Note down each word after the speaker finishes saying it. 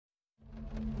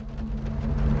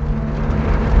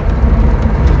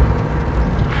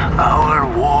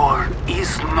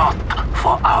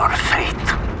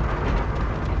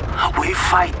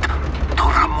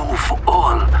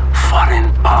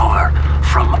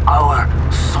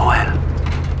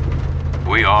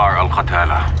are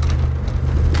القتالة.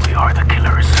 We are the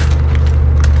killers.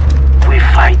 We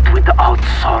fight without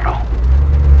sorrow.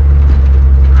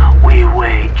 We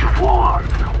wage war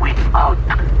without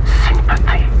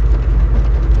sympathy.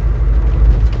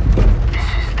 This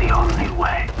is the only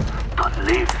way to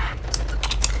live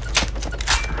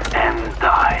and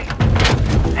die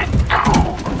a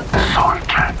true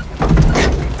soldier.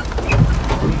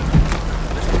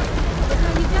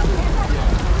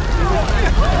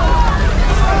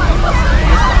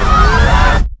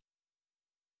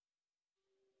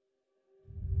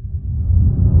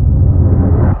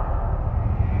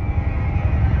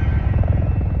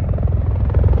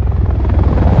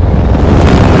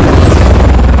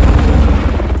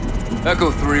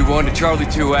 Echo 3-1 to Charlie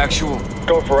 2 actual.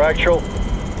 Go for actual.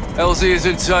 LZ is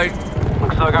in sight.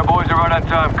 Looks like our boys are right on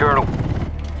time, Colonel.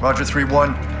 Roger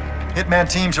 3-1. Hitman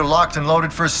teams are locked and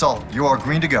loaded for assault. You are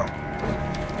green to go.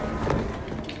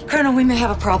 Colonel, we may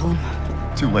have a problem.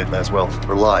 Too late, Laswell.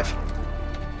 We're live.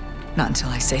 Not until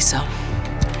I say so.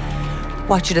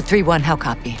 Watcher to 3-1, how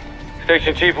copy?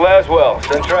 Station Chief Laswell,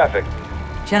 send traffic.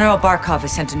 General Barkov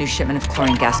has sent a new shipment of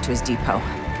chlorine gas to his depot.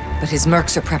 But his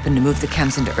mercs are prepping to move the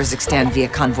chems into Urzikstan via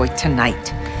convoy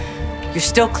tonight. You're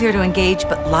still clear to engage,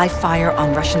 but live fire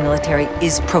on Russian military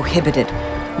is prohibited.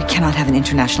 We cannot have an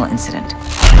international incident.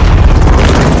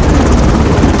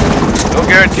 No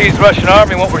guarantees Russian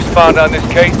army won't respond on this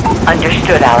case.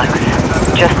 Understood, Alex.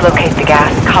 Just locate the gas,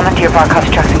 comment to your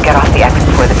Barkov's trucks, and get off the exit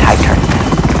before the tide turns.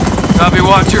 Copy,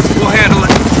 Watcher. We'll handle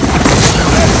it.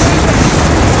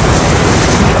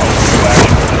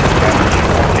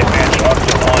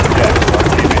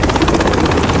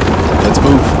 Let's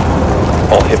move.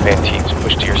 All Hitman teams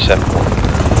push to your 7-1.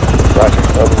 Roger.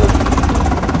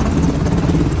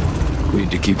 We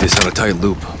need to keep this on a tight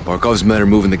loop. Barkov's men are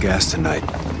moving the gas tonight.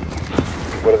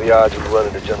 What are the odds we run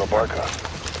into General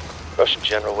Barkov? Russian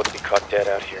general wouldn't be caught dead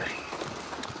out here.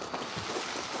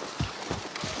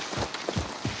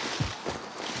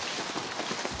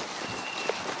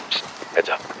 Psst, heads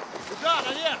up.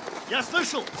 Я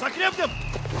слышал! Закрепнем!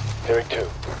 Hearing 2.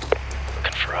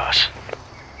 Looking for us.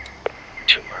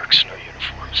 2 mercs, no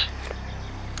uniforms.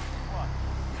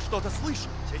 Я что-то слышу.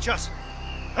 Сейчас.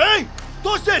 Эй!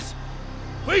 Кто здесь?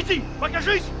 Выйди!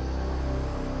 Покажись!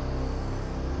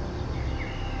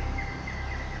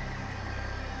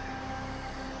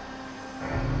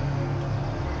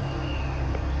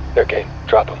 They're game.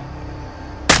 Drop them.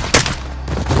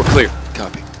 We're clear.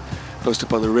 Copy. Post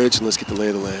up on the ridge and let's get the lay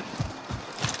of the land.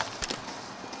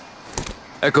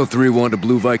 Echo 3-1 to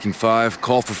Blue Viking 5.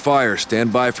 Call for fire.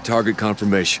 Stand by for target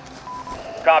confirmation.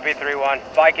 Copy 3-1.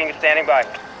 Viking is standing by.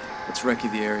 Let's recce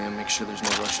the area and make sure there's no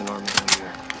Russian army down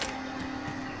here.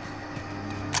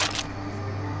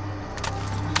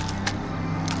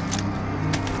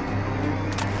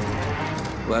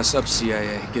 Glass up,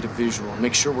 CIA. Get a visual.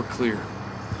 Make sure we're clear.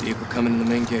 Vehicle coming in the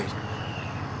main gate.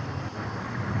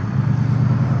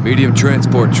 Medium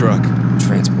transport truck.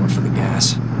 Transport for the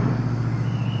gas.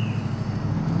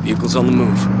 Vehicle's on the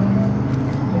move.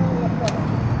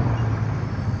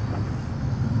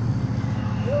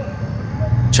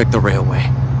 Check the railway.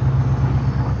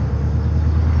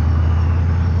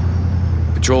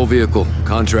 Patrol vehicle.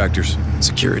 Contractors.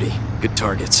 Security. Good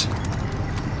targets.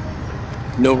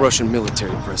 No Russian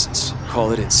military presence.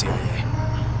 Call it in, CIA.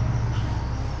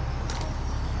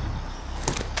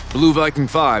 Blue Viking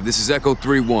 5, this is Echo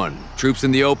 3-1. Troops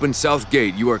in the open, south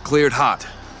gate. You are cleared hot.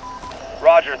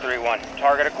 Roger 3-1.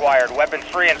 Target acquired. Weapons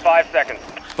free in 5 seconds.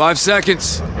 5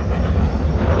 seconds.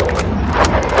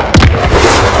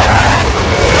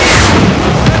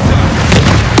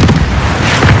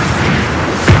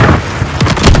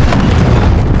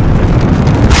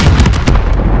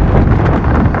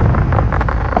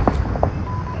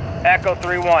 Echo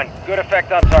 3-1. Good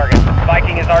effect on target.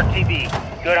 Viking is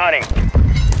RTB. Good hunting.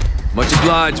 Much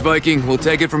obliged, Viking. We'll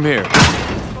take it from here.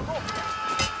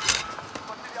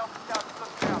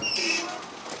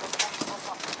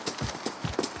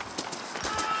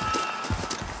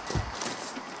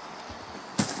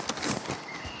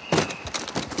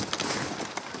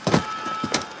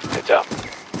 Heads up.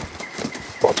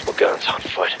 Multiple guns on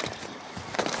foot.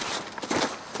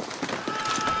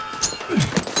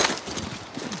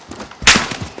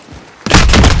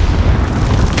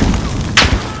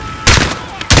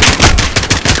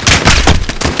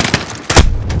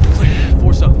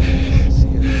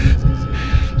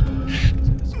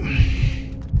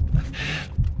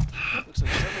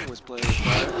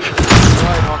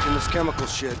 Chemical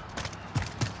shit.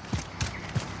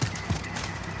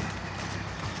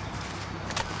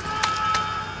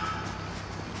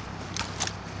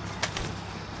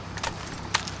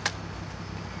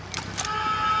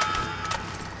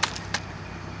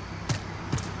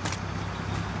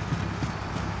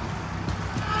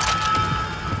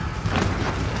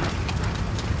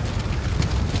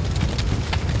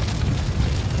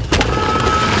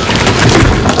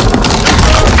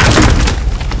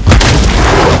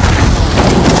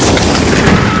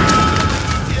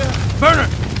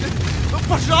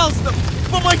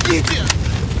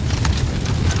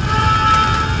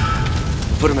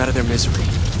 put them out of their misery.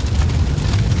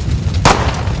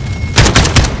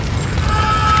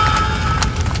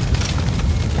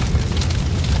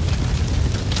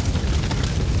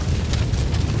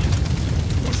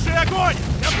 Туши огонь!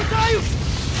 Я пытаюсь!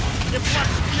 Мне плачет,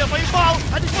 я поебал!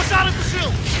 Один пожары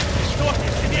тушил! Сдохни,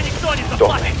 тебе никто не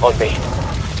заплатит! On me.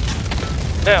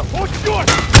 Now. О, черт!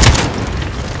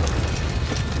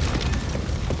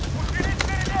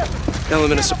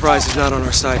 Element of surprise is not on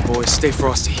our side, boys. Stay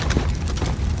frosty.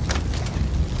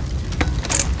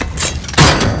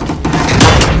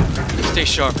 Stay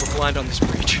sharp. We're blind on this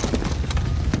breach.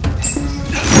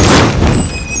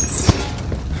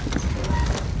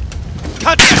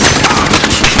 Contact!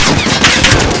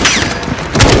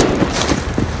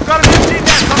 Got an empty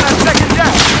net on that second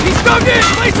deck! He's dug in!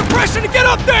 Lay suppression to get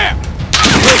up there!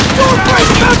 Stormbright,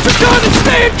 mount your gun and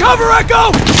stay in cover,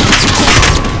 Echo!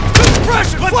 Good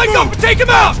suppression! Flank up and take him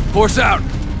out! Force out.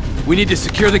 We need to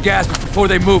secure the gas before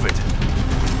they move it.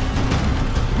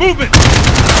 Movement!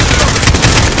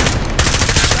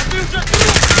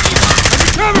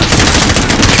 Cover!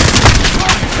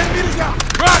 10 meters out!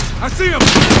 Right! I see him!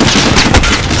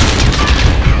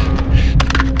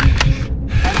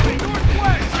 Enemy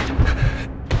northwest!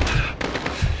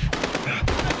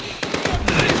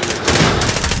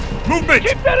 Movement!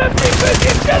 Keep that empty busy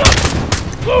and get him!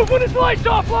 Move when his light's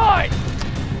offline!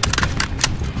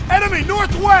 Enemy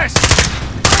northwest!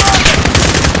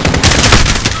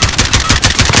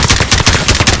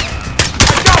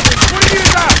 I got him! 20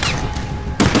 meters out!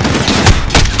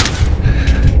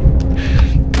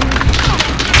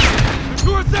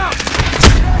 North out!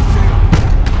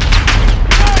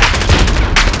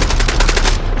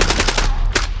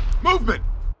 Movement!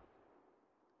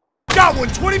 Got one!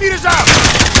 20 meters out!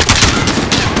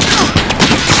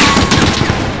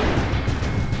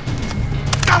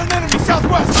 Got an enemy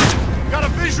southwest! Got a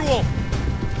visual!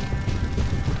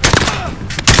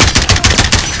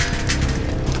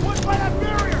 What's by that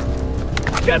barrier?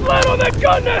 Get lead on that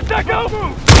gun nest, Echo!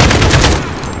 Move!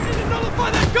 Need to nullify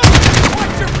that gun!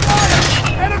 Watch your fire!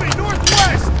 Enemy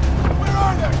northwest! Where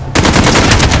are they?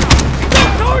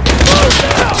 Target close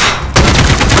now!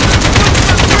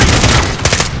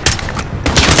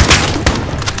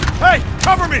 Hey!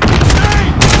 Cover me!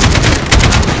 Hey!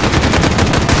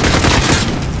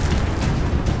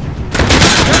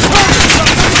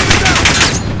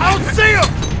 I don't see him!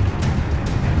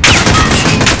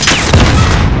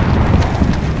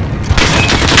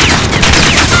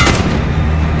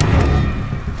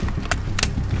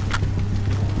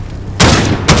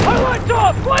 Highlight's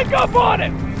off! Flank up on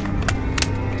it!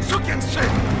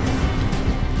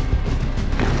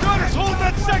 Gunners, hold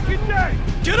that second deck!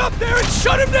 Get up there and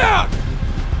shut him down!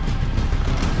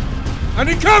 I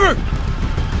need cover!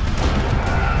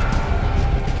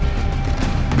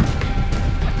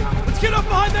 Let's get up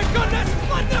behind that gun nest and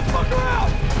let that fucker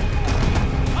out!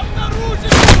 I'm not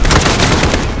losing!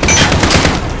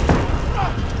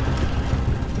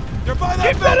 They're by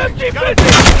that building! Keep that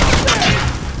empty!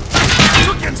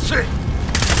 Сукин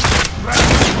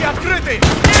Руки открыты!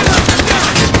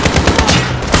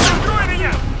 Открой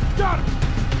меня! Got him!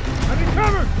 I need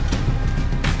cover!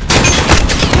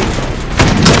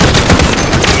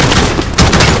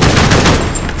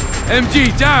 MG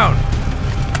down!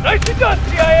 Nicely done,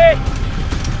 CIA!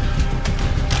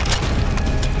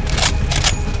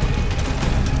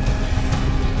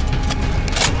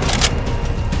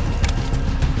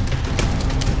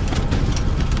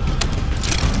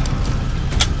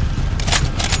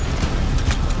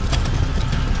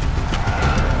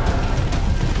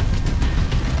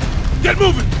 Get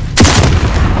moving!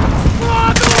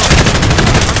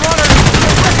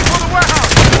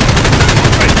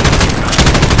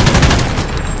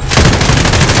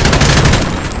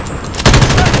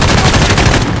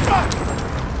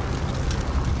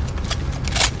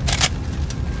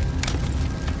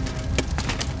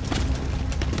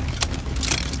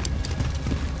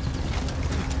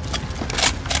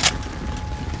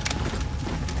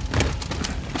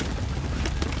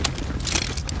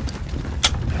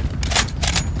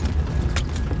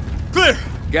 Clear!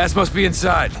 Gas must be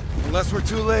inside. Unless we're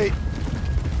too late.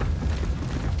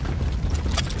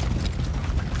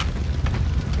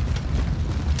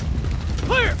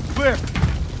 Clear! Clear!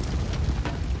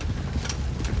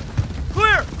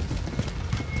 Clear!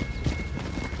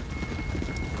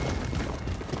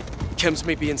 Chems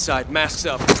may be inside. Masks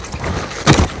up.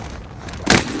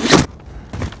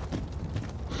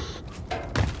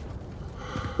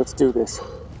 Let's do this.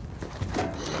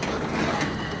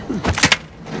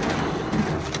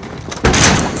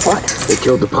 What? They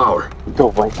killed the power. Go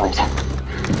white light.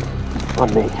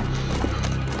 On me.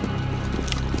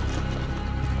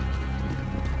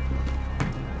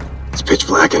 It's pitch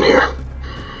black in here.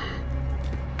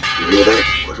 You hear that?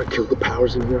 Whoever killed the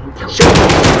powers in here, shut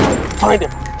up! Find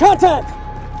him! Contact!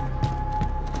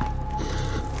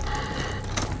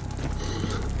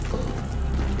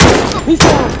 He's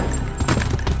down!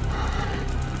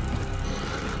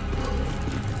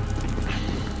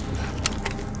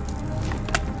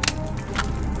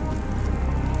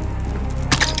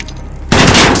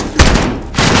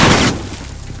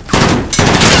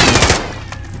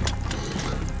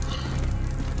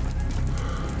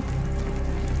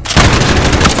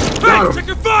 Check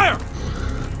your fire!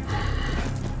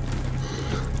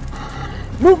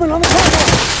 Movement on the corridor!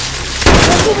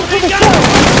 Moving to the south!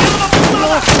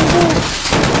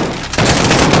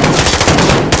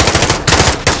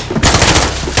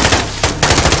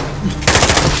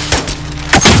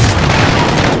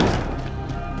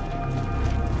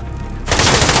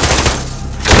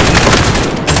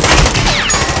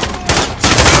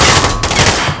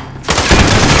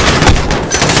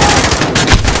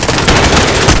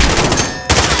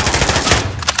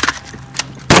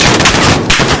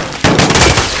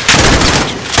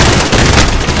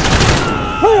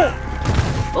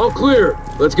 All clear.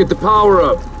 Let's get the power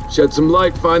up. Shed some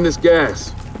light, find this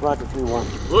gas. Roger,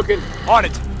 3-1. Looking. On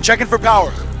it. Checking for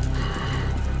power.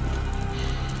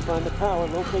 Find the power,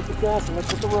 locate the gas, and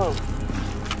let's hit the road.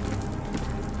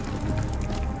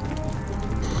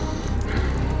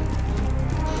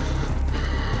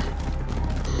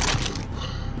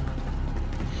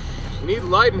 We need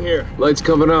light in here. Light's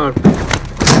coming on.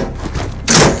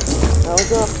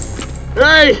 Power's up.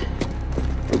 Hey!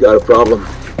 We got a problem.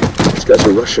 These guys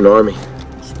are Russian army.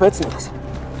 Spetsnaz.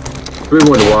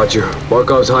 3-1 to Watcher.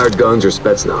 Barkov's hired guns or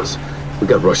Spetsnaz. We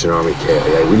got Russian army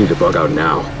KIA. We need to bug out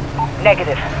now.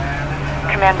 Negative.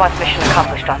 Command wants mission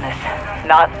accomplished on this.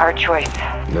 Not our choice.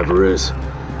 Never is.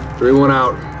 3-1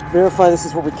 out. Verify this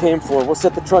is what we came for. We'll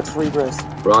set the trucks for egress.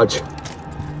 Raj.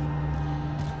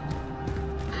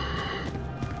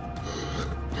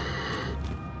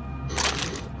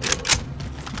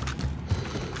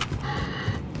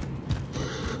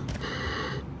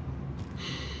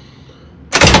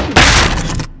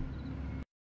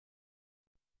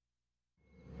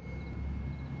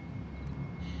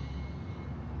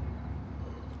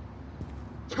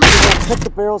 Check the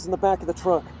barrels in the back of the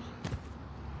truck.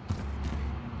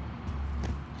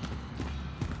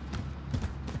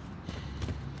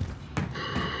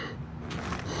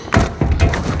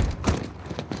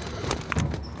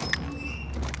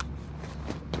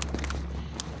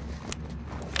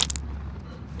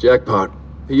 Jackpot.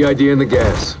 PID in the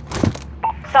gas.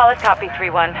 Solid copy,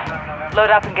 3-1. Load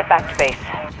up and get back to base.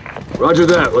 Roger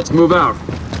that. Let's move out.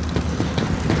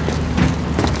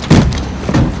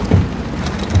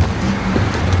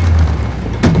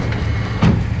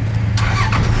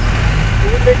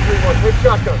 Take 3-1, take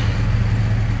shotgun.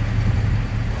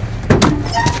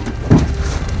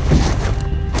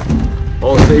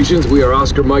 All stations, we are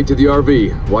Oscar Mike to the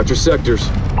RV. Watch your sectors.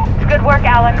 Good work,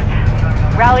 Alex.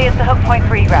 Rally is the hook point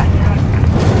for egress.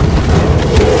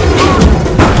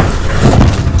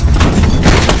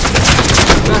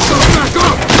 Back off, back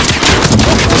off!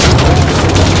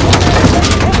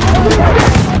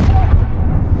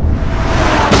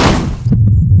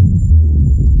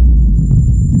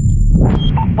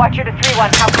 Watcher to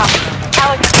 3-1, how copy?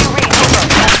 Alex, do you read?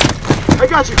 Over. I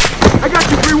got you,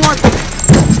 3-1.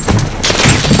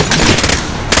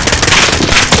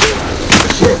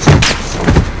 Shit.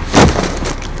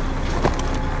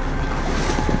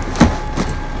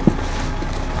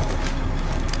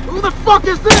 Who the fuck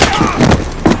is this?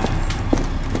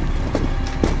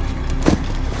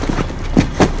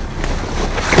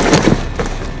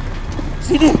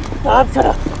 CD,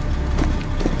 answer.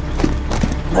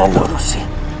 Rusi.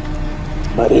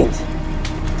 Marines.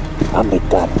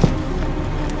 Amitan.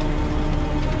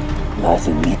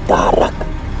 Lazim nitarak.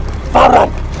 Faran.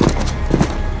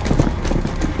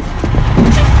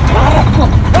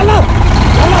 Dala.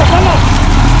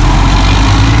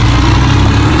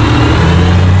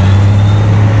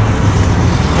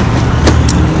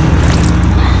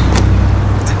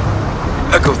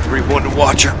 Echo 3-1 to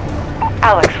Watcher.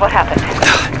 Alex, what happened?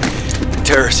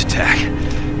 Terrorist attack.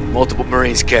 Multiple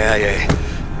Marines KIA.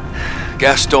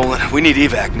 Gas stolen. We need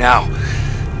evac now.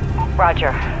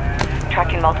 Roger.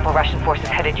 Tracking multiple Russian forces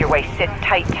headed your way. Sit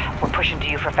tight. We're pushing to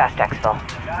you for fast exfil.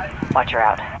 Watcher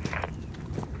out.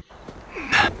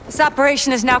 This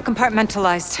operation is now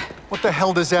compartmentalized. What the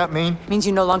hell does that mean? Means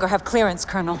you no longer have clearance,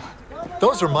 Colonel.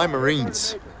 Those are my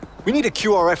Marines. We need a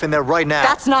QRF in there right now.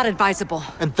 That's not advisable.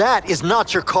 And that is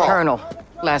not your call. Colonel,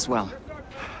 Laswell.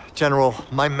 General,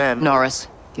 my men... Norris,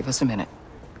 give us a minute.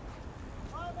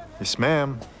 Yes,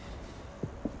 ma'am.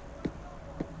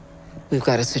 We've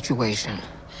got a situation.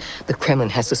 The Kremlin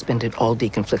has suspended all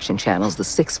deconfliction channels. The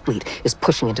Sixth Fleet is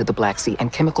pushing into the Black Sea,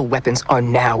 and chemical weapons are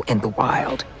now in the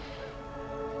wild.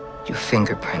 Your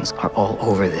fingerprints are all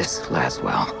over this,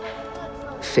 Laswell.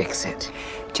 Fix it.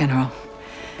 General,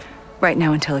 right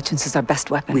now intelligence is our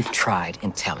best weapon. We've tried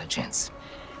intelligence.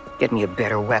 Get me a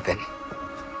better weapon.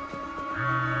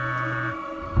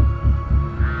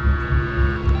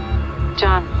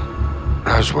 John.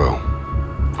 Laswell.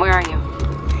 Where are you?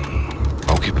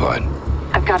 Occupied.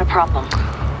 I've got a problem.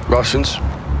 Russians?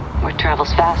 Word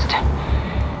travels fast.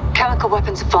 Chemical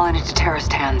weapons have fallen into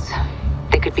terrorist hands.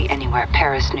 They could be anywhere.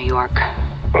 Paris, New York.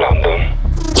 London.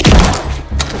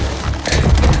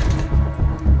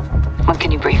 When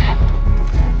can you brief?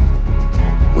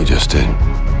 We just did.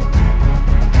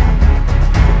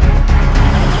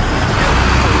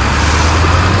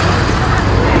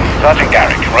 Sergeant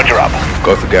Garrick, roger up.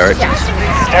 Go for Garrick.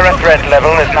 Terror threat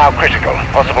level is now critical.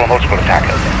 Possible multiple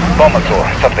attackers. Bombers or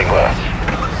something worse.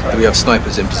 Do we have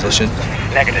snipers in position?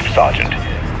 Negative, Sergeant.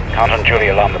 Can't unduly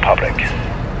alarm the public.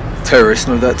 Terrorists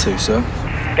know that too, sir.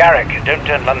 Garrick, don't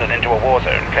turn London into a war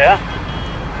zone, clear?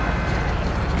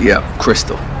 Yeah,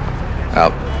 Crystal.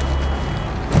 Out.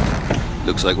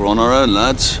 Looks like we're on our own,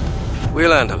 lads.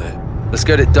 We'll handle it. Let's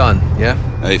get it done, yeah?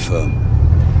 A firm.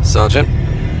 Sergeant?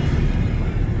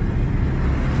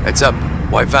 Heads up.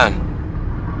 White van.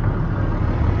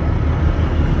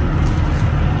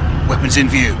 Weapons in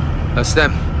view. That's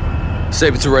them.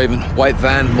 Saber to Raven. White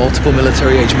van, multiple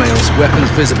military-age males.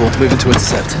 Weapons visible. Moving to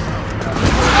intercept.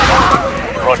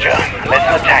 Roger. Unless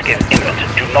an attack is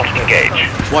imminent, do not engage.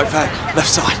 White van, left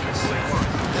side.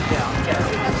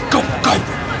 Go, go!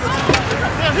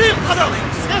 They're here, brother!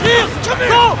 They're here! Come here!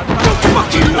 Go!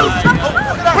 Fucking move!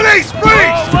 Police,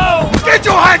 freeze! Get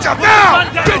your hands up now!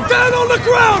 Get down on the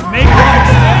ground! Make right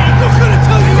there! Not gonna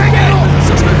tell you again!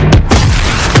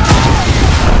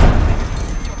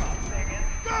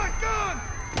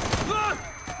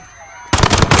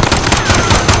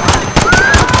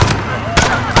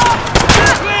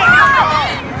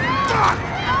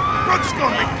 Roger's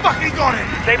gone, they fucking got him!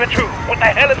 Saber True, what the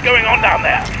hell is going on down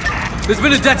there? There's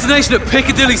been a detonation at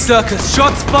Piccadilly Circus.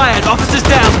 Shots fired. Officers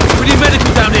down. We need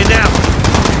medical down here now.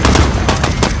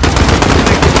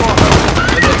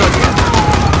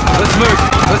 Let's move.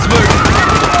 Let's move.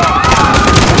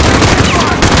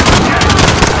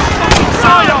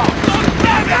 Side on!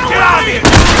 Get out of here!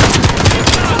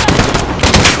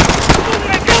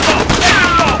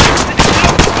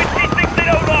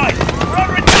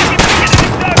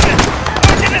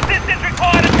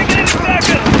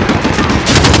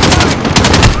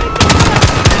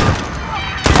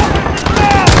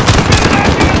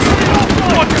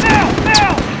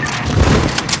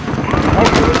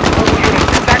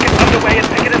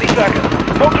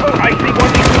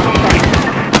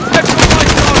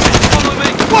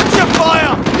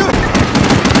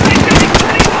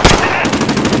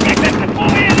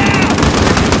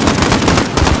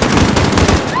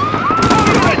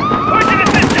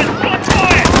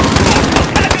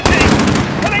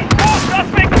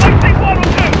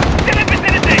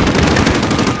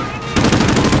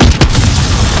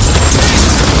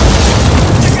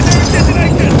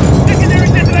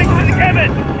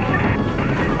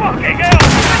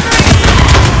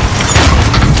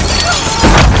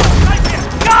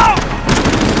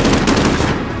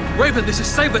 This is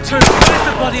Saber 2. Where's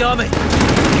the bloody army?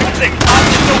 Nothing. Our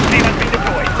assault team has been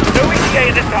deployed. No ETA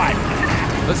at this time.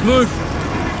 Let's move.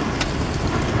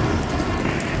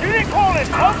 You didn't call it.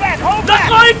 Hold back. Hold back.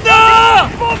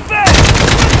 Move there!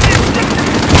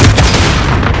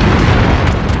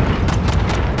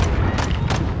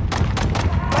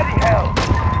 Bloody hell.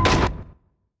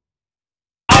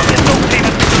 Our assault team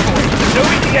has been deployed. No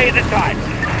ETA at this time.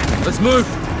 Let's move.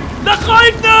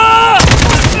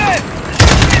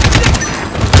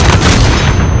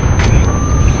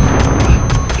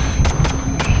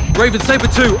 Raven, Saber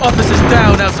 2, officers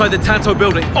down outside the Tanto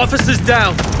building. Officers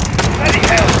down. Bloody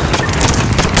hell.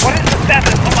 What is the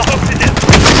status on the hostages?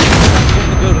 In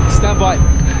the building. Stand by.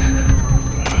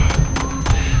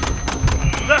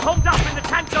 They're holed up in the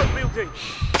Tanto building.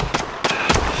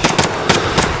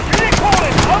 You didn't call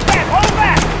it. Hold back. Hold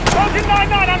back. Closing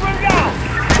 9-9 on route down.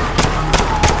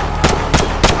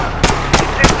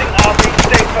 Existing RV,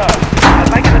 stay firm.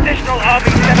 I'd like an additional RV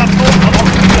set up north of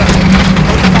Oxford Circle.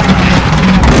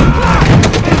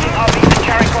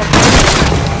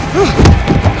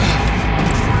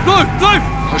 Move!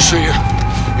 I'll show you.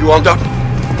 You armed up?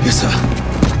 Yes, sir.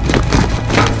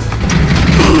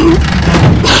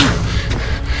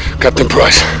 Captain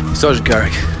Price. Sergeant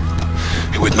Garrick.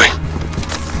 You with me?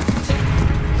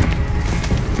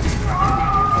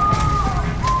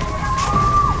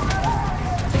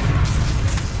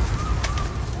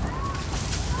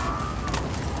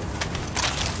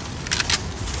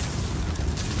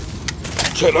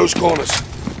 Check those corners.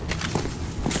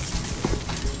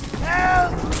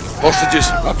 Help! Hostages,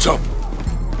 up top.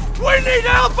 We need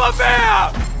help up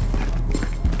here!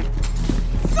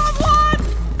 Someone!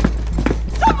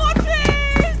 Someone,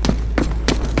 please!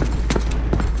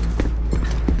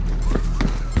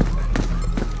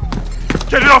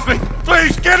 Get it off me!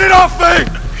 Please, get it off me!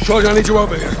 Charlie, I need you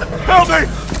over here. Help me!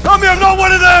 Help me, I'm not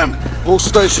one of them! All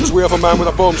stations, we have a man with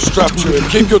a bomb strapped to him.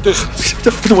 Keep your distance. I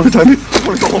don't want to die. I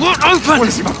want to go home. Look, open! I want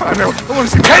to see my family. I want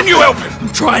to see. Can you help him? I'm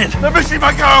trying. Let me see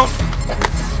my girl.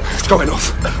 It's going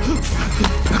off.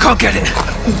 I can't get it.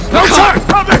 No time!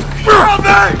 Help me! Help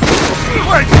me!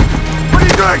 Wait! What are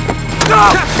you doing?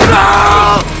 No!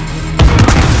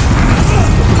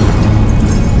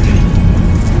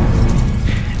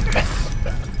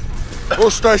 No! All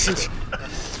stations.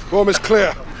 Bomb is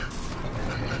clear.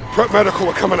 Prep medical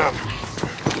are coming up.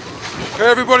 Okay,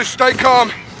 everybody stay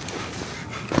calm.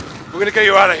 We're gonna get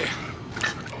you out of here.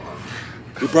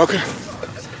 You broken?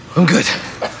 I'm good.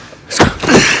 Let's go.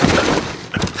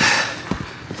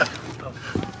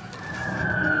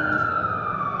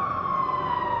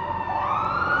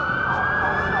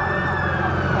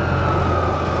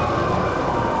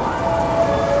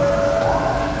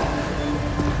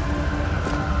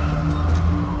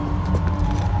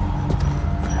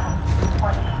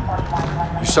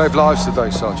 You saved lives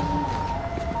today, Sergeant.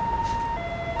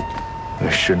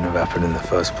 It shouldn't have happened in the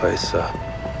first place, sir.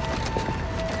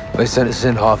 They sent us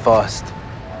in half-assed.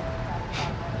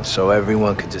 So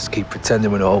everyone could just keep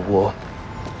pretending we're not at war.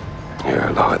 Yeah,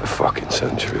 like the fucking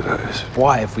century, that is.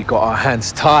 Why have we got our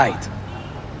hands tied?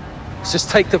 Let's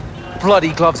just take the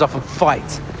bloody gloves off and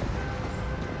fight.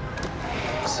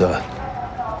 Sir.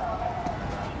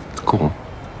 Go on.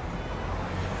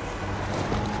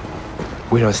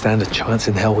 We don't stand a chance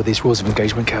in hell with these rules of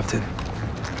engagement, Captain.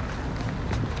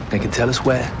 They can tell us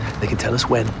where, they can tell us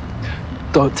when.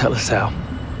 Don't tell us how.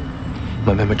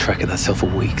 My men were tracking that cell for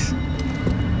weeks.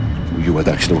 You had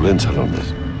actual intel on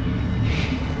this?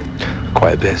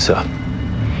 Quite a bit, sir.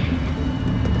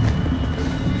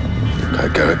 Okay,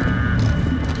 Garrett.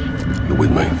 You're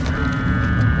with me.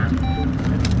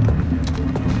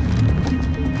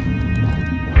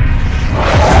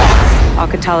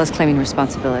 Alcatala's claiming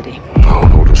responsibility. Oh,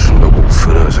 no, that's level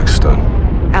for Urzikstan.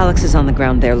 Alex is on the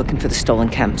ground there looking for the stolen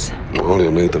chems. Well,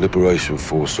 he'll need the Liberation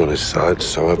Force on his side,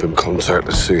 so have him contact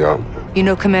the CO. You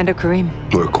know Commander Karim?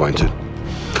 We're acquainted.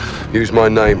 Use my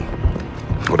name,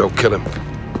 or they'll kill him.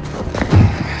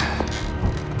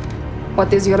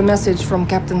 What is your message from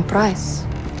Captain Price?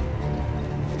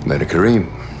 Commander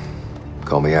Karim.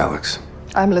 Call me Alex.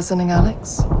 I'm listening,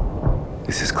 Alex.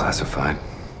 This is classified.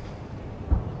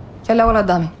 يلا ولد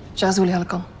قدامي جهزوا لي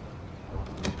هالكم.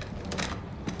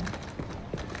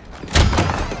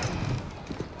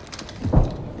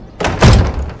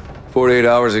 "48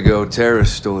 hours ago,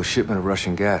 terrorists stole a shipment of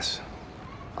Russian gas.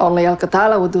 Only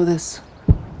Alcatala would do this.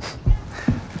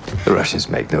 The Russians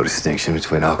make no distinction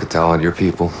between Alcatala and your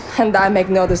people. And I make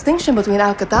no distinction between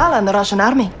Alcatala and the Russian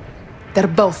army. They're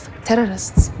both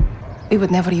terrorists. We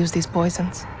would never use these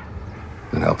poisons.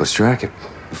 Then help us track it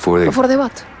before they... Before they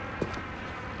what?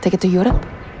 Take it to Europe?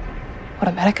 Or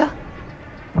America?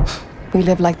 We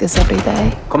live like this every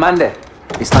day. Commander,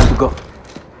 it's time to go.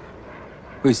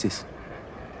 Who is this?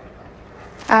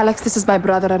 Alex, this is my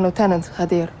brother and Lieutenant,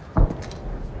 Hadir.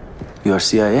 You are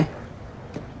CIA?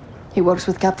 He works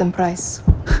with Captain Price.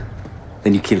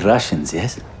 Then you kill Russians,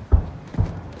 yes?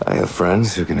 I have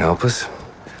friends who can help us.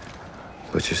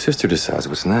 But your sister decides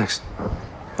what's next.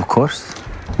 Of course.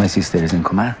 My sister is in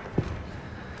command.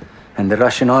 And the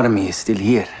Russian army is still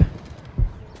here.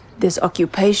 This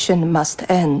occupation must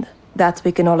end. That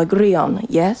we can all agree on,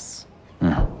 yes?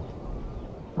 Yeah.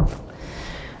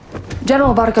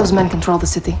 General Barkov's men control the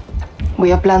city. We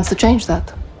have plans to change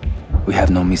that. We have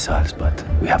no missiles, but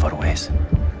we have our ways.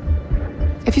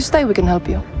 If you stay, we can help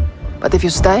you. But if you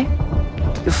stay,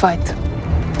 you fight.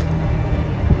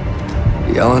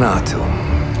 Yelanato.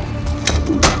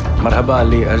 Marhaba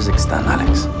Ali Urzikstan,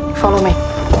 Alex. Follow me.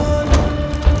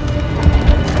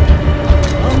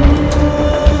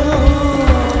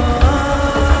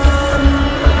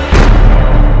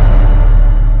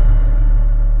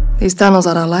 These tunnels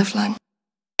are our lifeline.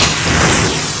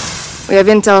 We have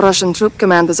intel Russian troop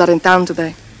commanders are in town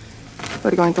today.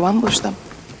 We're going to ambush them.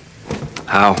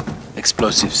 How?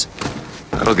 Explosives.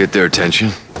 That'll get their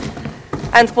attention.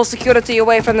 And pull security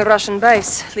away from the Russian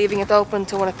base, leaving it open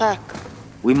to an attack.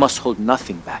 We must hold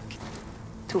nothing back.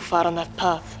 Too far on that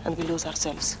path, and we lose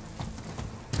ourselves.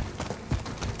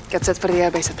 Get set for the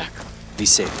airbase attack. Be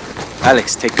safe.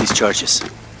 Alex, take these charges.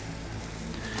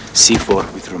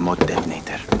 C4 with remote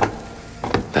detonator.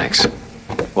 Thanks.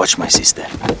 Watch my sister.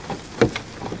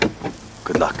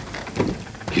 Good luck.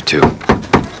 You too.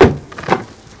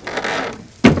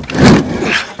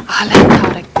 عليك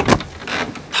طارق.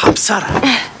 بسرعة.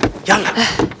 يلا.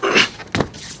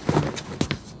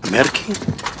 أمريكي؟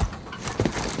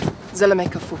 زلمة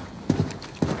يكفوه.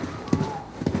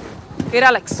 غير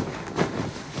أليكس.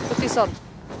 اتصال.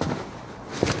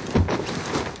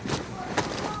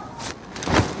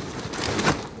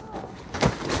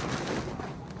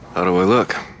 How do I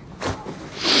look?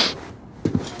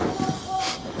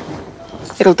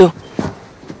 It'll do.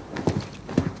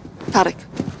 Tarek,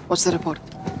 what's the report?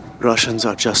 Russians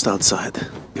are just outside.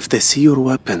 If they see your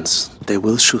weapons, they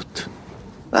will shoot.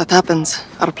 That happens.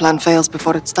 Our plan fails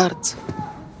before it starts.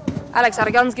 Alex,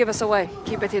 our guns give us away.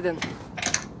 Keep it hidden.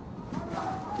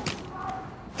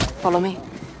 Follow me.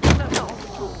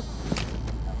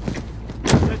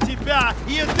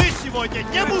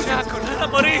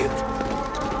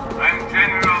 I'm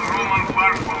General Roman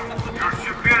Barkov, your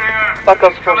superior.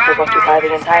 Barkov's forces occupy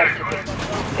the entire city.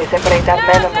 They separate our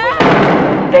men and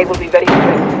women. They will be very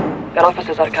strict. Their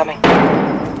officers are coming.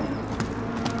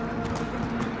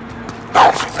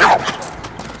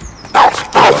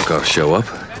 Barkov show up?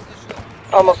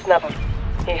 Almost never.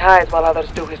 He hides while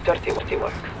others do his dirty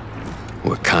work.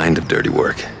 What kind of dirty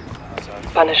work?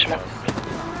 Punishment.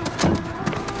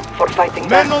 For fighting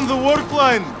Men back. on the work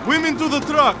line! Women to the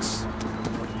trucks!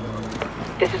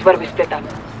 This is where we split up.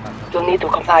 You'll need to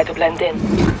comply to blend in.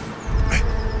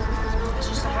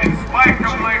 In spite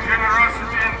of my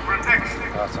generosity and protection,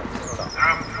 there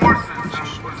are forces in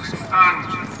Kazakhstan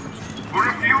who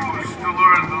refuse to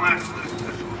learn the lessons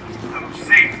of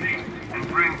safety and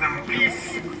bring them peace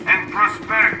and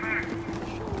prosperity.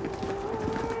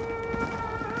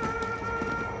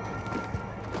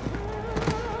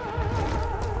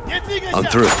 I'm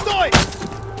through.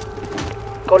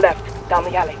 Go left, down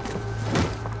the alley.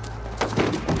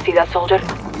 See that soldier?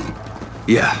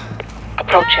 Yeah.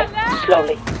 Approach him,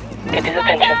 slowly. Get his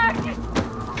attention.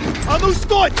 А ну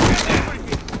стой!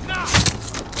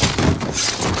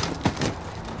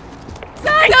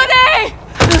 ساعدوني!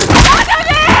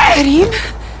 ساعدوني! كريم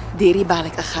ديري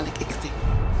بالك أخالك اكتي.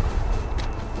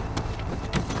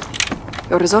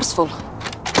 You're resourceful.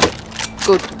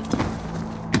 Good.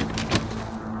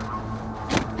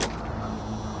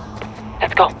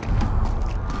 Let's go.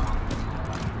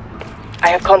 I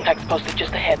have contacts posted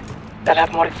just ahead. They'll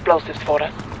have more explosives for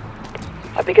us.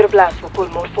 A bigger blast will pull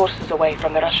more forces away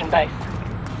from the Russian base.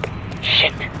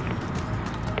 Shit.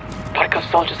 Barkov's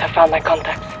soldiers have found my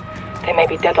contacts. They may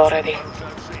be dead already.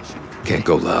 Can't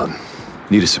go loud.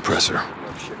 Need a suppressor.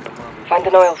 Find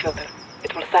an oil filter.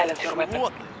 It will silence your weapon.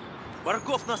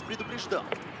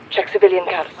 Check civilian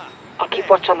cars. I'll keep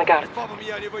watch on the guards.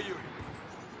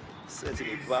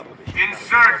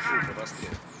 Insurgents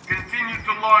continue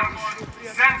to launch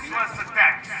senseless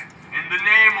attacks in the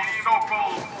name of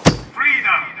so-called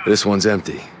freedom. This one's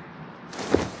empty.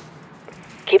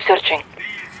 Keep searching.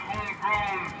 These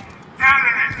homegrown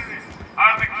terrorists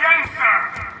are the cancer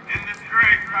in this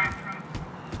great country.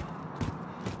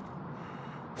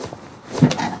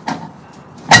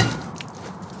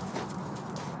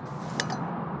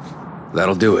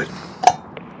 That'll do it.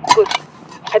 Good.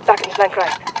 Head back and flank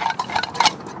right.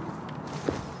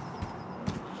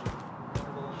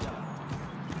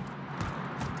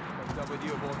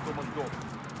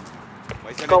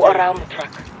 Go around the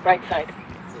truck. Right side.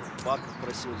 Баков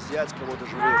просил взять кого-то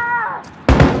живым.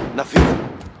 Нафиг.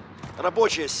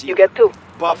 Рабочая сила. You get two.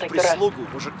 Баб прислугу,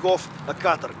 мужиков на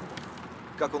каторгу.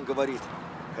 Как он говорит,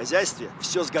 в хозяйстве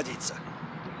все сгодится.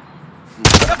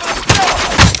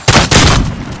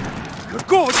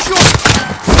 Какого черта?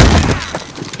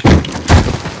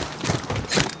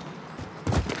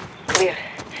 Clear.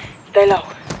 Stay low.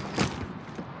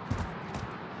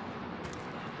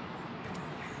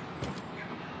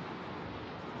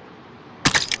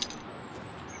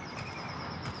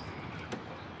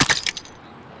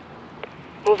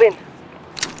 Move in.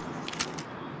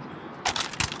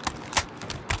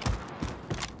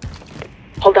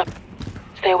 Hold up.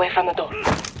 Stay away from the door.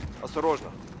 Осторожно.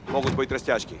 Могут быть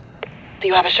растяжки. Do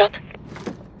you have a shot?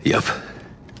 Yep.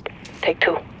 Take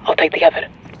two. I'll take the other.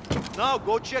 Now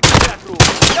go check the back room.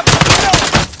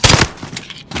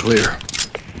 Clear.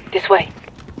 This way.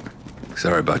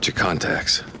 Sorry about your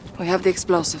contacts. We have the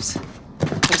explosives.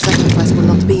 Their sacrifice will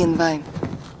not be in vain.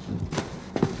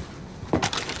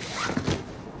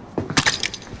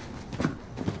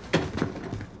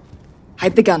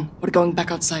 Hide the gun. We're going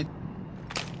back outside.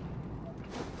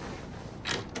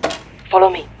 Follow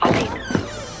me. I'll lead.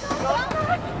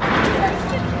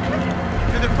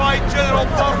 You defy General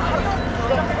Barkov,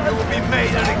 you will be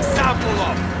made an example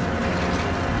of.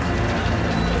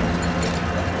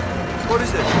 What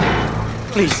is it?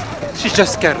 Please, she's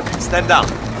just scared. Stand down.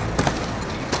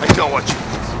 I know what you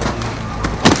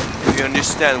mean. You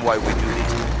understand why we do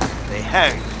this? They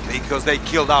hanged because they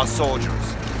killed our soldiers.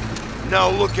 Now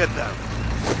look at them.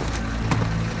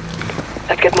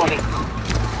 Let's get moving.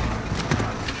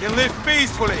 Can live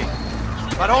peacefully,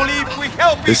 but only if we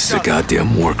help each other. This is a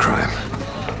goddamn war crime.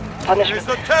 Punishment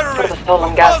the for the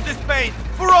stolen gas. This pain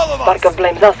for all of us. Barkov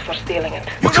blames us for stealing it.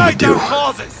 What can we do?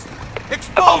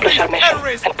 Accomplish our mission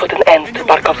and put an end to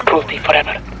Barkov's cruelty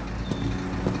forever.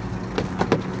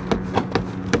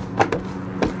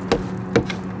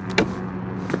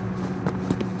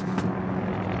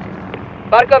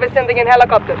 Barkov is sending in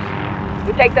helicopters.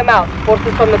 We take them out.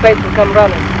 Forces from the base will come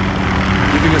running.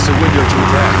 Giving us a window to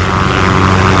attack.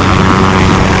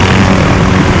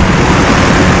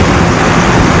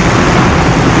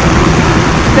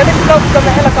 Send explosives on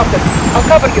the helicopter. I'll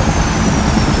cover you.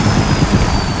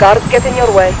 Guards get in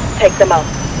your way. Take them out.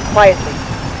 Quietly.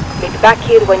 Meet back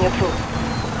here when you're through.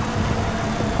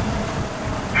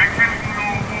 There can be no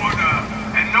order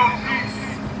and no peace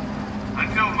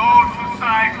until those who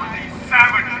side with these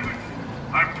savages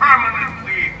are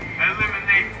permanently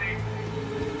eliminated.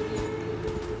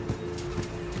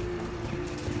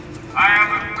 I am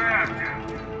a fair man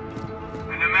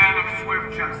and a man of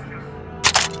swift justice.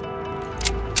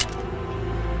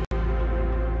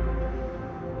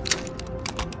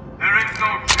 There is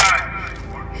no judge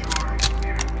or jury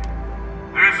here.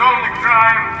 There is only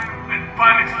crime and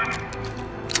punishment.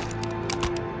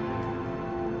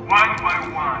 One by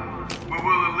one, we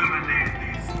will eliminate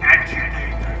these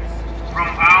agitators from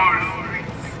our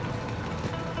streets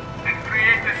and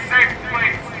create a safe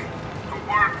place to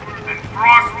work and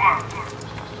prosper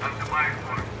under my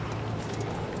foot.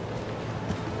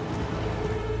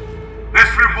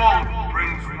 This revolt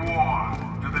brings war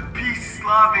to the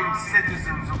peace-loving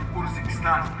citizens of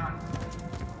Urzikstan.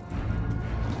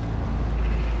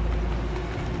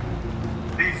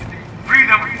 These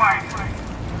freedom fighters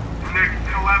and their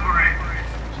collaborators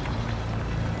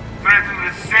threaten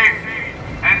the safety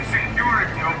and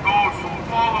security of those who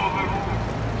follow the rules.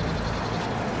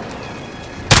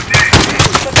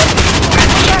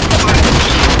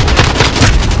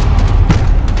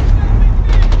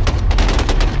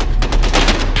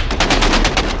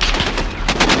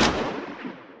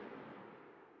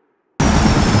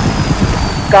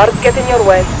 Guards get in your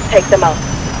way. Take them out.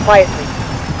 Quietly.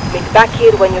 Meet back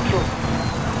here when you're through.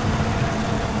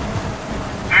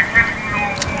 There can be no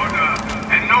order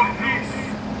and no peace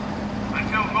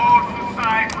until those who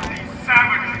side with these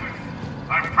savages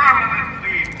are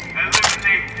permanently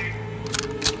eliminated.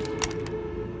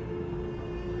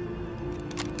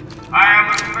 I am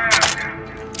a fair man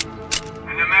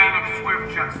and a man of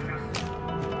swift justice.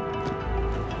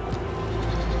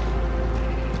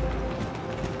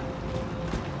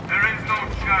 There is no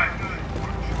judge or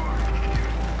jury here.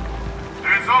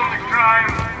 There is only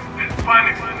crime and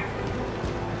punishment.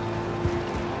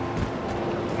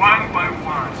 One by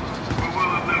one, we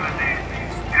will eliminate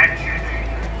these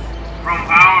agitators from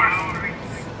our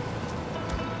streets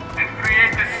and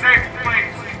create a safe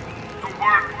place to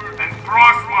work and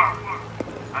prosper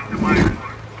under my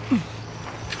foot.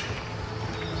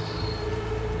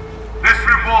 This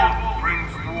revolt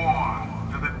brings war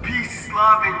to the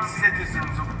peace-loving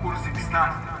citizens of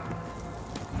Urzikstan.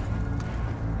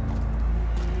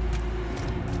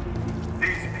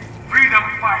 These freedom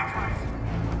fighters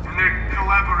and their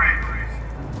collaborators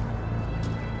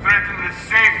threaten the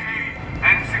safety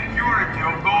and security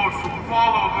of those who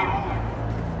follow the rules.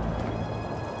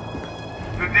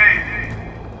 Today,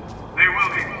 they will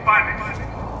be punished.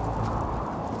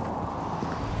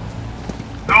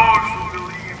 Those who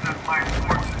believe that my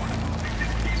forces will be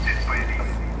defeated by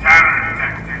these terror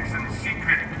tactics and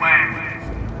secret plans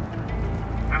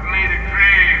have made a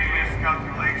grave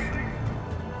miscalculation.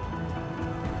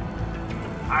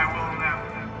 I will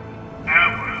never,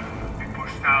 ever be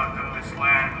pushed out of this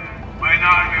land by an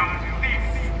army of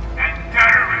thieves and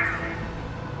terrorists.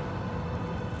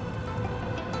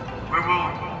 We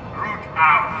will root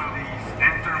out these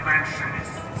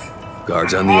interventionists.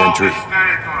 Guards on the entry.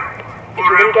 If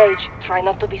you engage, try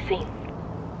not to be seen.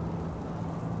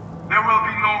 There will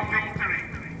be no victory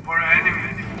for our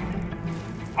enemies.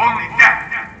 Only death.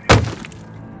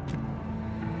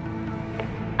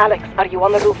 Alex, are you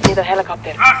on the roof near the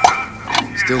helicopter?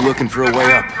 Still looking for a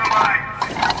way up.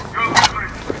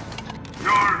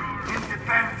 Your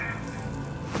independence.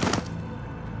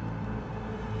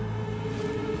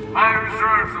 My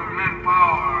reserves of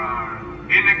manpower are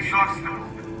inexhaustible.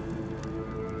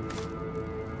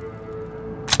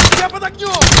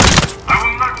 I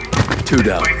will not be Two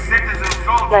down. by citizen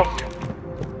soldiers. Nice.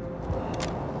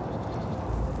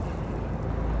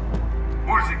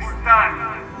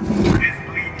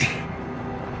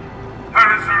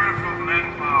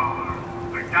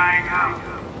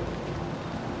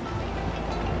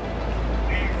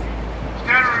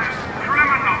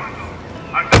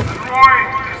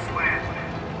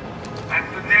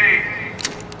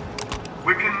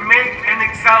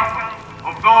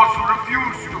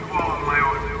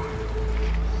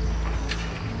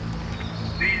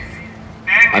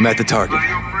 I'm at the target.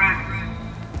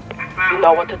 You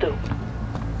know what to do.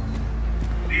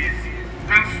 These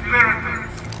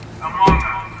conspirators among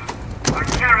us are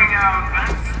carrying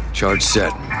out Charge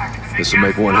set. This'll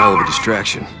make one hell of a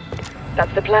distraction.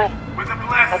 That's the plan.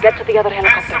 I'll get to the other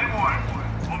helicopter. of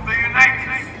the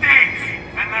United States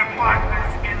and their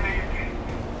partners in the UK.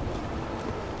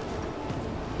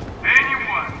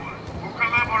 Anyone who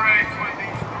collaborates with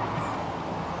these groups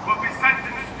will be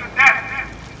sentenced to death.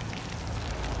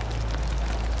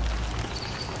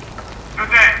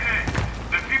 Today,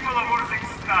 the people of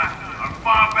Uzbekistan are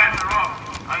far better off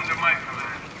under my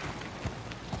command.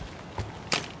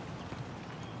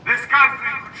 This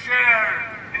country could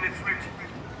share in its riches,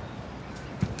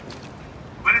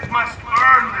 but it must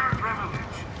earn that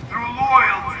privilege through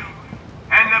loyalty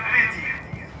and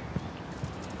obedience.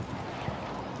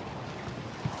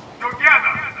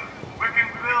 Together, we can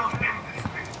build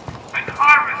industry and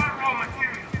harvest raw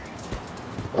materials.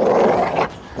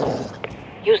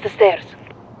 Use the stairs.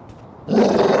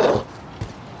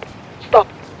 Stop.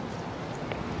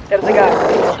 There's a guy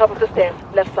on top of the stairs,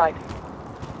 left side.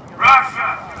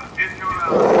 Russia is your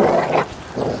ally.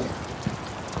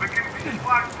 We can be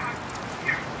partners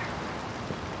here.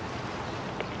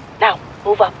 Now,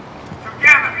 move up.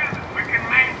 Together, we can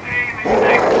maintain a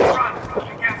united front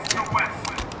against the West.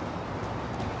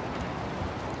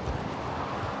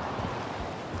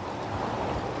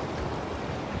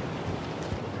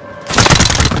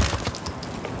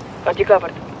 Got you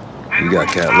covered. You got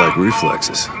cat-like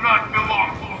reflexes.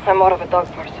 I'm more of a dog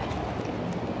person.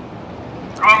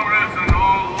 Congress and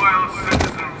all loyal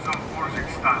citizens of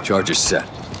Uzbekistan. Charge is set.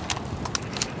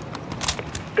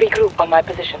 Regroup on my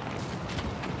position.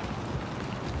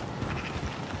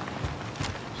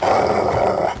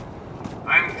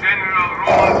 I'm General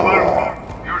Roman Barkov,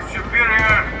 your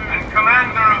superior and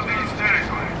commander of these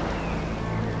territories.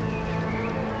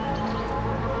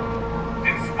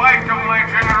 In spite of my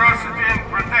generosity and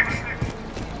protection,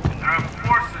 there are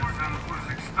forces in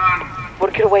Uzbekistan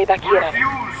Work your way back who here.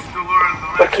 refuse to learn the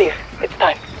We're lesson. clear. It's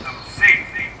time. Them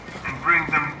safety and bring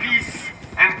them peace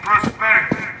and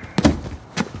prosperity.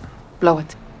 Blow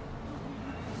it.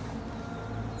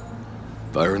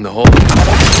 Fire in the hole.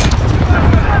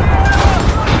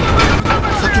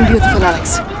 Fucking beautiful,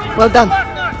 Alex. Well done.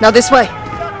 Now this way.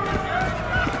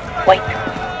 Wait.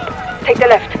 Take the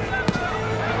left.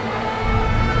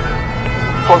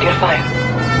 Hold your fire.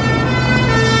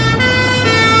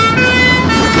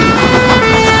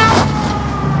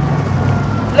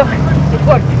 Look, it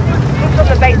worked. Troops on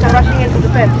the base are rushing into the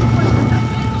fence.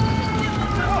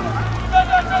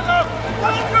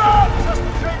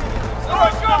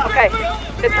 Okay,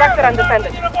 the trucks are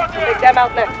undefended. We'll take them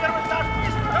out next.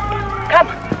 Come,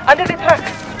 under the truck.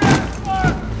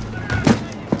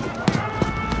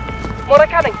 More are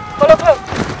coming. Follow close.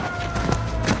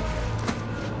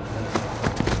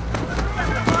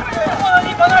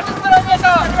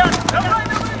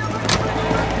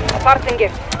 A parting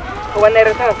gift for when they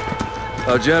return.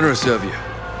 How generous of you.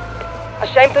 A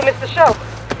shame to miss the show,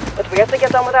 but we have to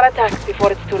get on with our attacks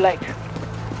before it's too late.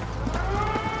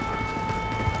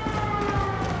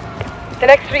 The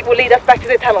next street will lead us back to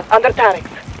the tunnels under Tarek's.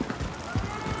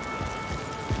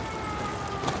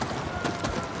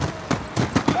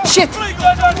 Shit!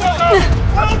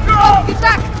 Get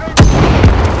back!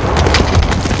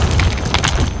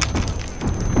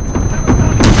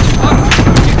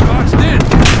 Boxed in.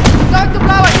 Going to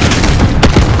blow it!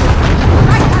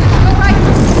 Right, go right!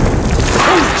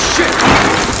 Holy shit!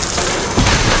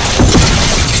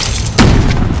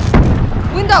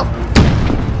 Window!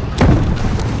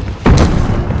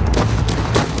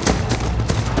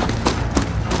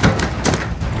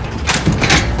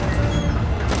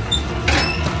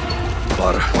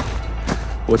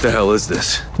 What the hell is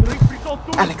this?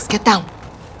 Alex, get down.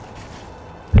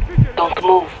 Don't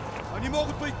move. Они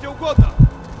могут быть где угодно.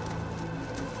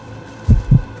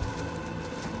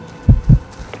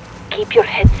 Keep your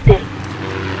head still.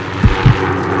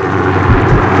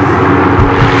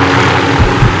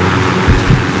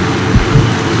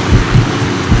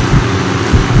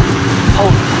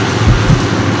 Hold.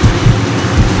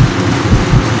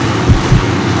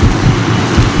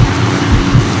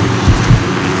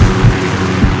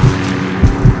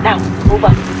 Now, move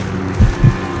up.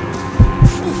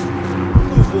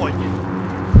 Ну, вони.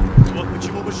 Вот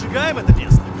почему мы сжигаем это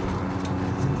место.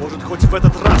 Может, хоть в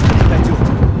этот раз не дойдет.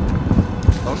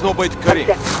 Должно быть Карим.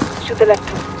 Shoot the left.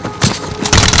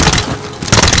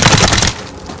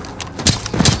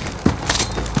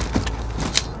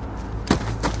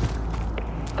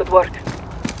 Good work.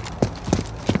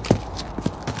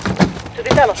 To the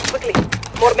tunnel, quickly.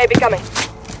 More may be coming.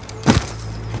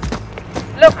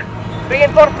 Look,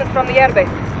 Reinforcements from the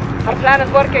airbase. Our plan is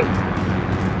working.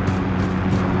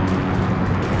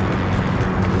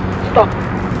 Stop.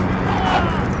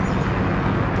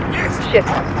 Shit.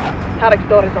 Tarek's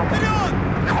door is open.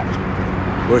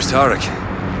 Where's Tarek?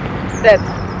 Dead.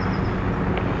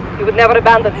 He would never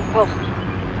abandon his post.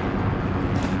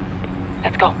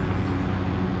 Let's go.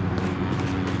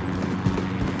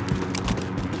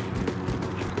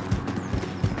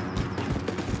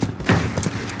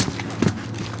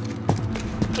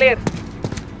 Clear.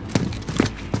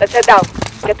 Let's head down.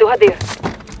 Get to Hadir.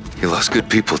 You lost good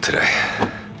people today.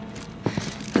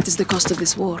 That is the cost of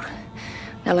this war.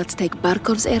 Now let's take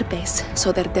Barkov's airbase,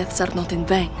 so their deaths are not in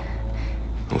vain.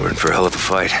 We're in for a hell of a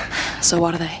fight. So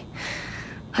are they.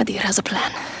 Hadir has a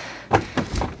plan.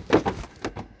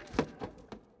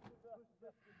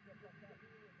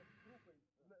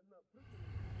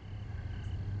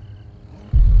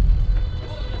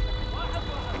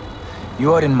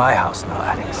 You are in my house now,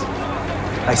 Alex.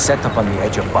 I set up on the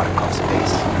edge of Barkov's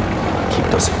base. Keep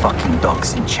those fucking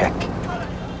dogs in check.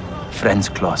 Friends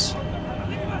close,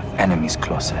 enemies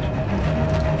closer.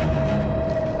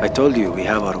 I told you we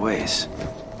have our ways.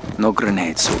 No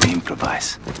grenades, so we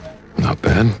improvise. Not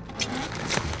bad.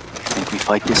 Think we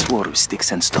fight this war with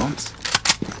sticks and stones?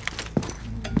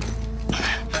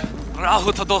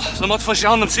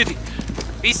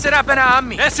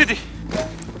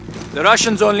 The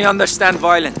Russians only understand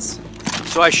violence,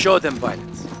 so I show them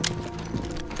violence.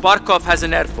 Barkov has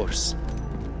an air force,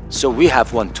 so we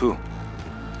have one too.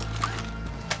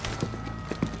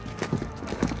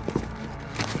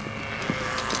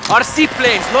 Our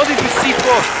seaplanes loaded with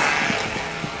C4.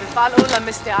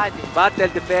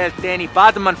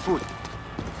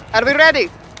 Are we ready?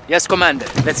 Yes, Commander.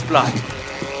 Let's fly.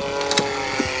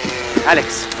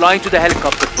 Alex, fly into the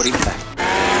helicopter for impact.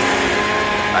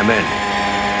 I'm in.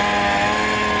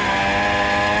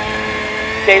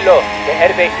 Stay low. The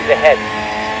airbase is ahead.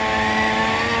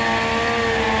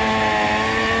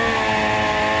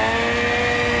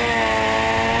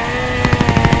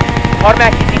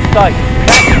 Cormac is inside.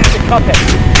 That's the cutter.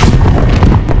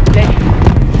 Steady.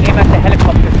 Aim at the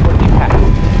helicopter for impact.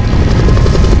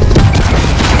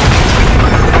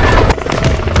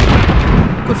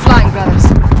 Good flying, brothers.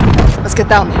 Let's get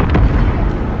down there.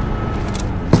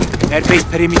 Airbase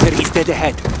perimeter is dead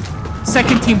ahead.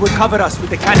 Second team will cover us with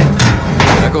the cannon.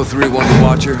 Echo 3-1 to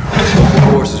Watcher.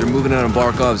 Local forces are moving out on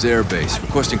Barkov's airbase,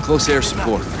 requesting close air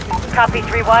support. Copy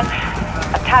 3-1.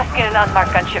 I'm tasking an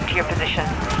unmarked gunship to your position.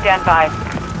 Stand by.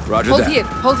 Roger Hold that. here,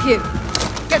 hold here.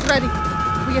 Get ready.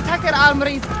 We attack their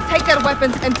armories, take their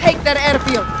weapons, and take their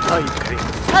airfield.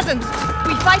 Peasants,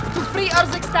 we fight to free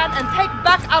Urzikstan and take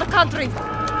back our country.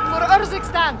 For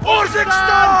Urzikstan!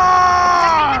 Urzikstan!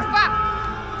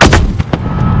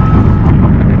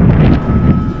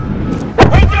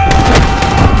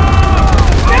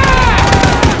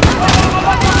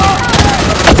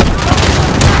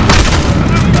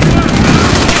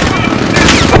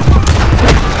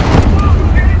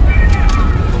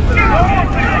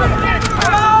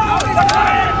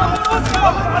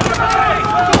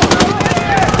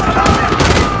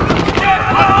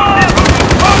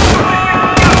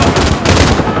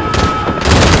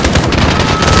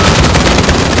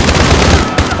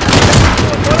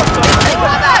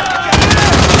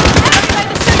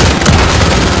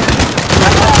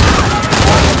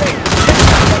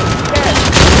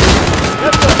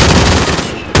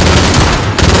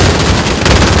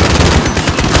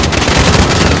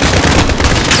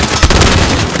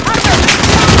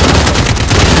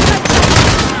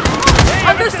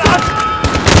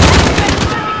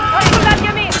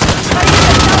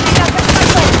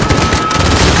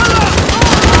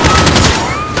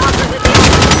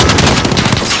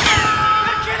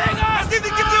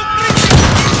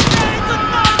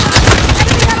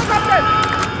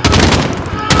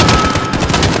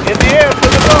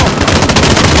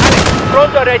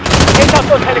 Ready. Take out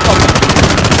those helicopters.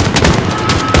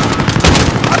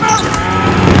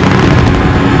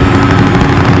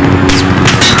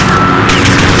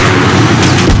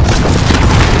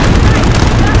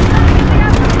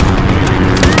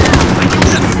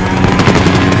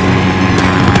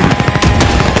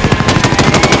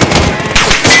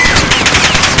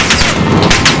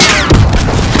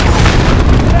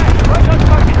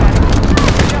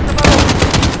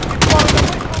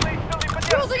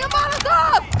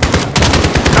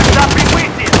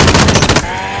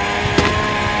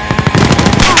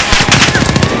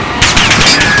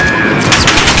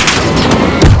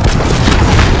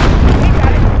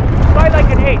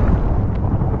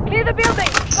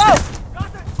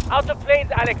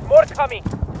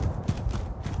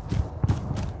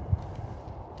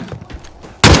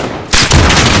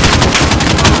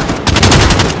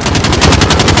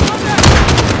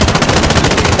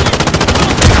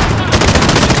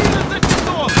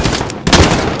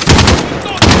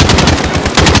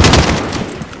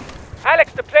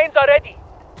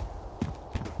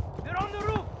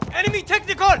 Enemy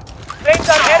technical! Planes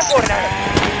are airborne,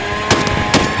 Alex.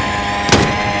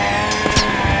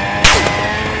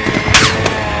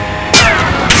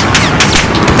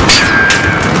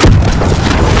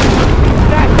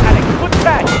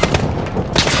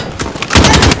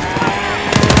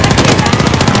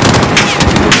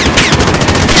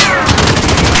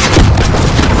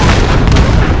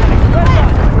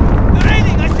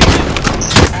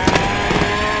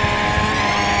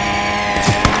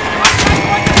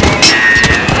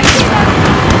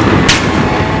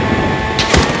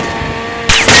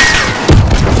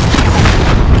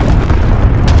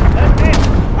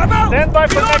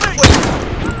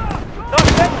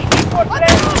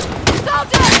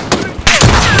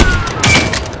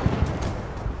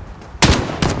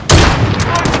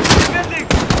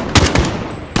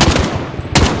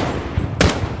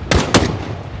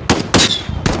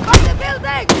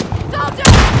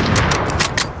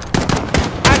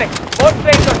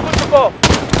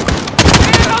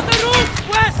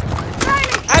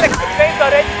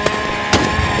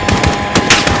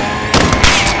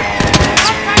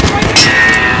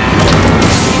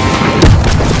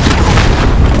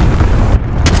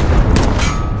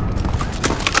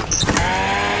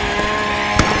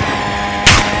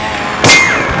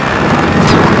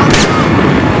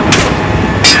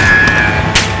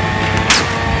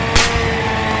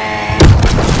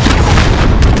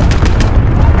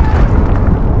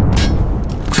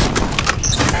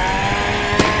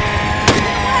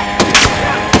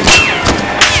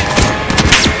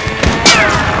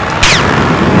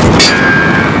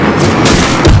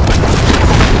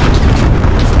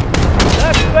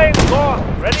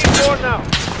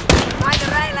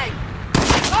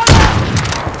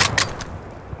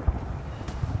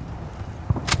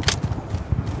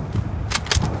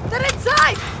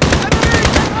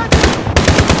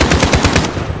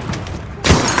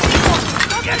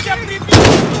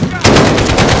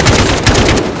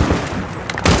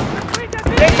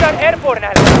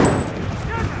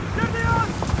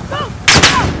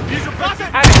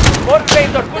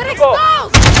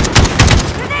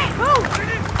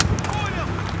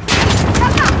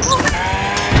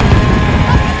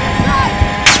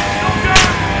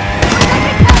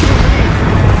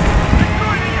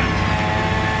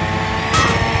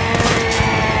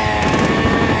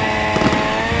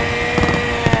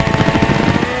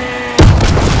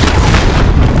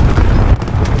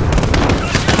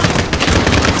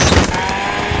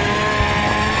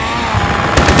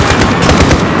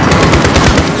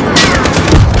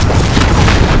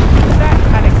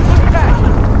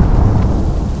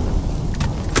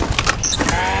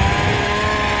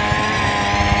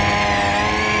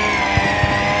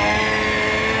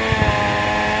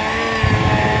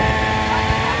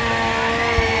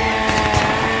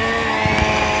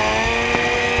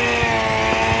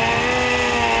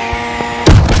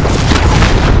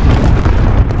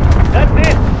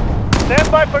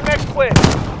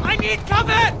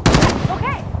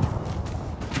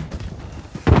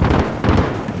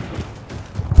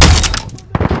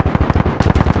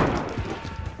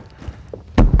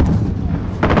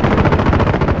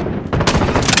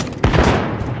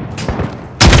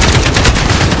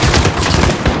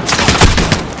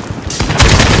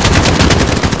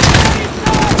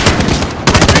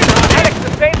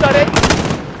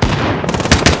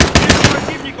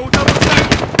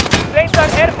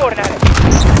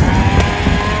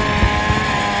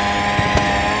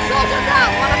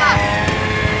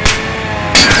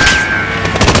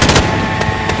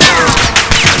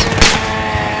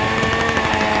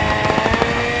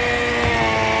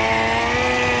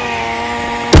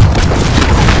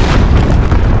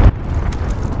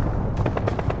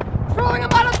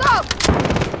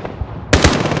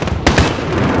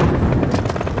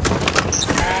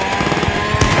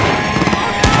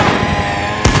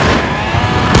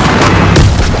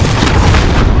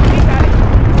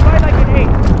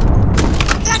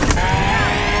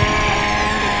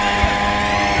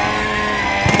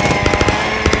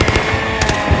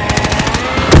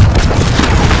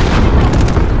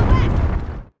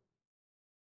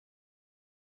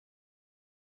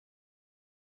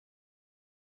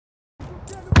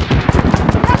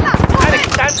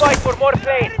 Stand by for more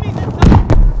planes.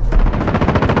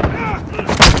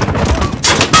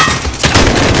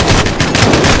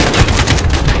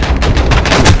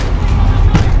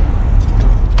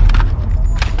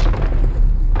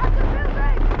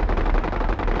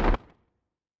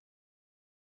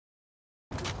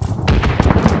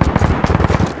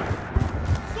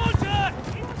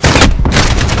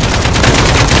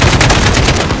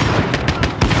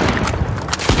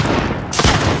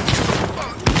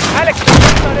 Alex,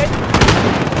 are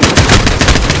ready?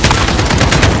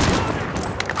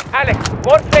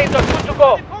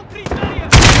 go.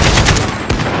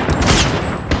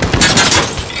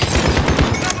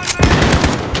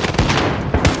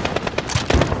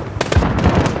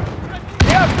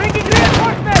 They are bringing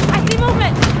reinforcements! I see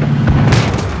movement!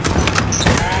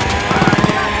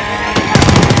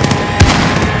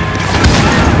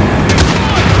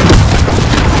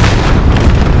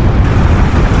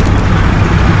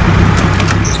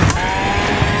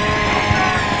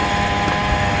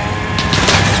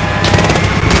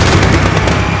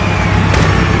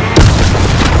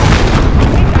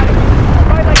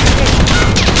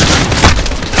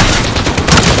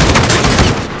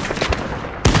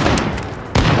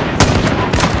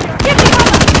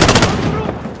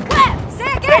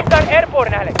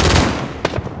 airborne, Alex.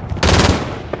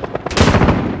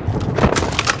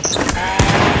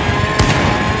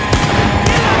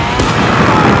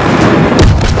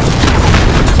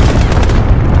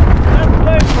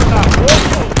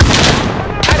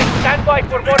 Alex, stand by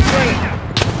for more trains.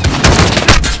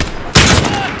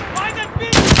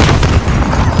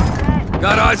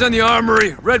 Got eyes on the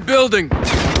armory. Red building.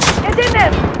 Get in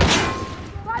there!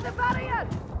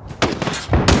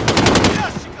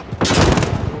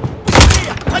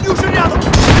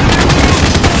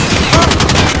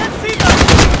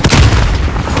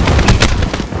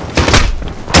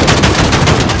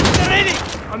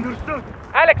 Understood.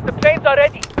 Alex, the planes are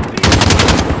ready.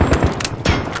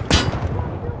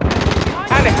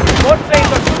 Alex, more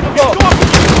planes are good to go.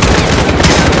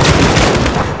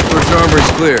 First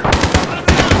armory's clear.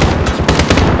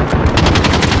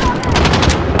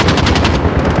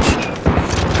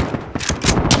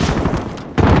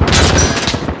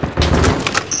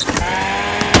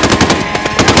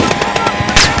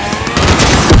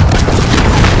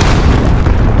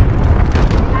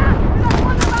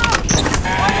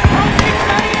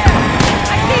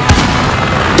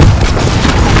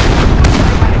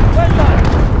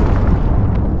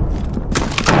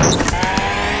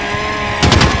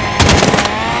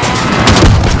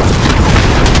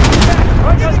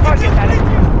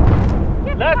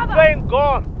 Last plane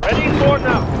gone. Ready for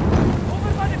now.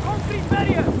 Over by the concrete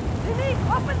barrier. Denise,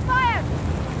 open fire.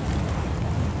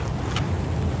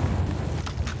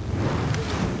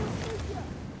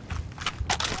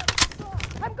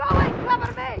 I'm going.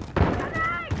 Cover me.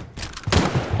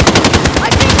 I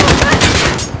see movement.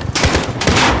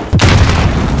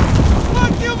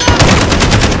 Fuck you, man.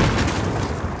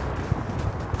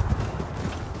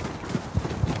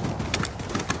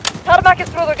 Tarmac is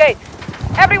through the gate.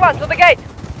 Everyone to the gate.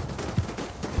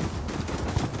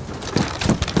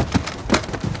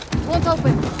 Won't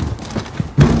open.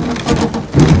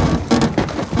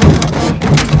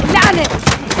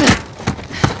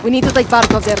 We need to take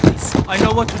Barkov's airbase. I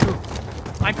know what to do.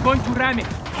 I'm going to ram it.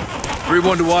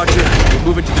 3-1 to Watcher. We're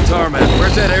moving to the tarmac.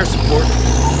 Where's that air support?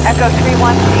 Echo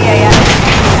 3-1 to DAS.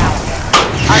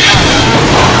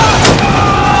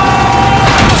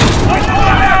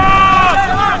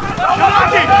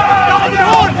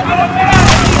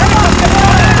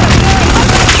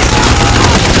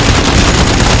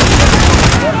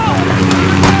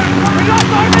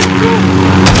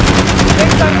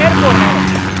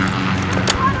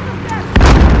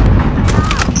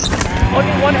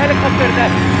 Only one helicopter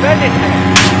left. Burn it, Alex.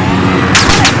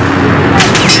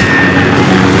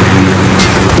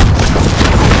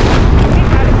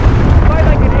 Fly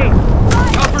like an ace.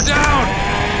 Chopper down!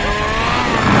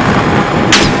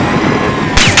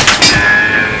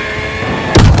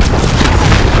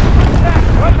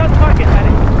 Rush on target,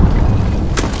 Alex.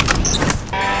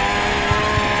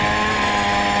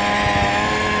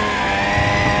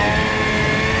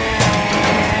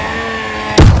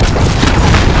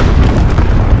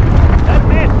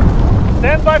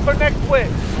 Stand by for next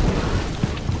wave.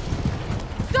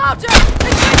 Soldier!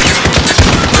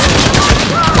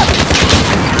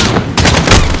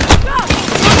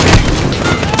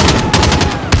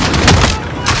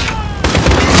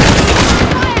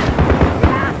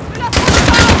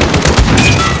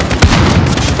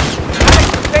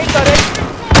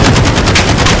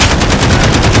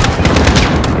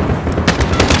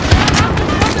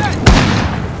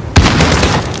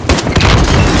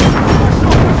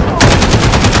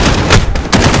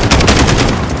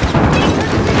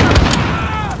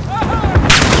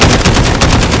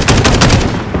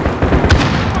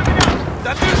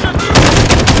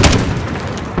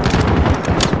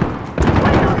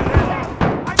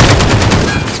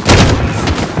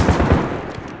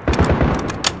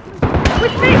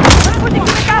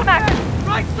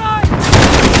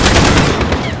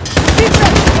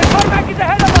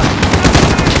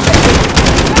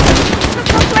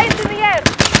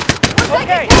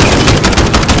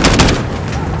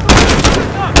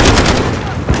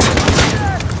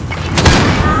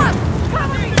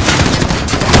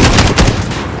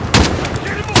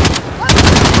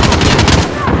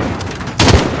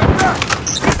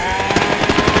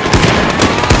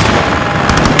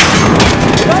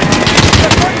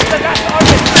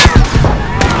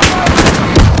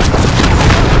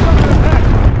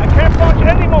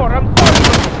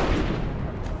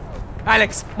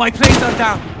 Alex, my planes are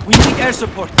down. We need air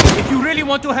support. If you really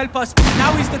want to help us,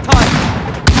 now is the time.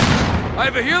 I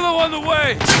have a helo on the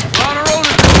way. We're on our own.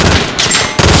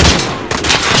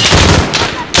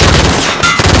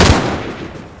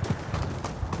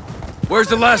 Where's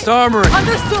the last armory?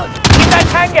 Understood! In that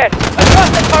hangar! Across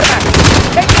the tarmac!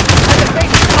 Take it and the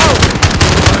base is out!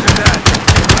 Roger that.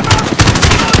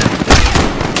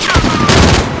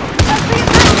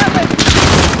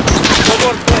 Good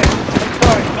work, Blair. I'm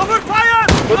sorry. Cover fire!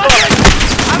 Good luck.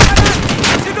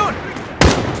 What's he doing?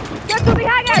 Get to the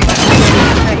hangar!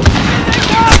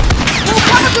 Move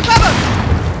cover to cover!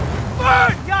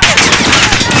 Burn!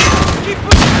 Keep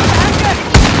pushing to the hangar!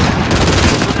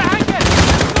 To the hangar!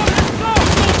 Let's go!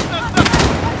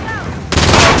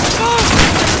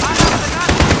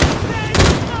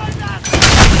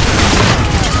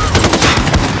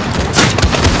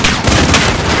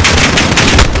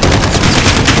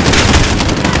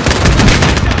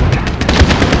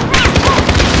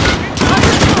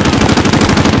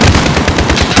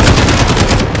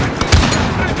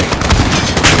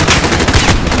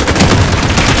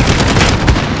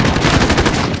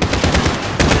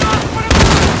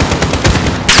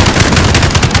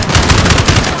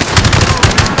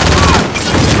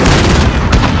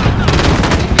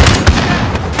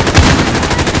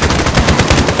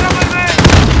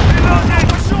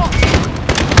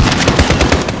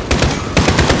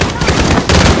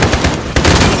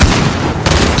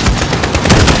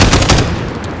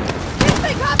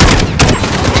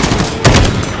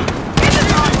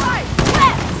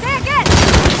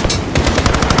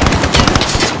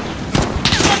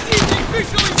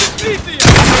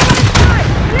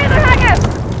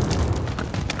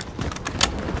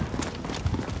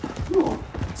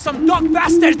 Some dog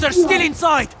bastards are still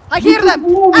inside! I hear them!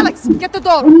 Alex, get the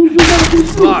door!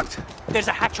 It's locked. There's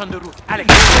a hatch on the roof. Alex,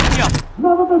 get me up.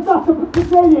 Надо дождаться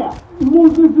подкрепления!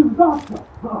 Нужно дождаться!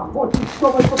 Очень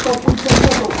чтобы потом пусть я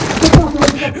еду! Доказывай,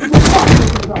 как ты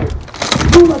знаешь!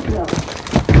 Ну, например!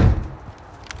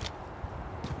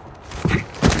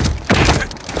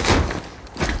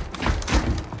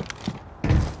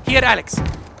 Here, Alex.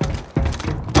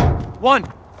 1,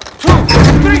 2,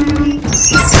 3!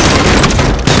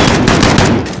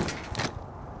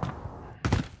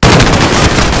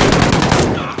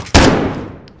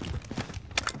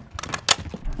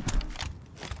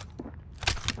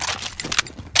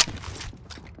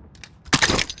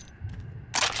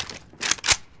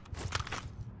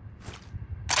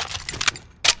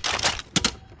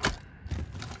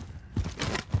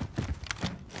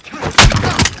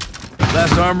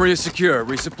 Last armory is secure.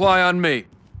 Resupply on me.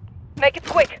 Make it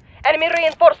quick. Enemy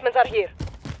reinforcements are here.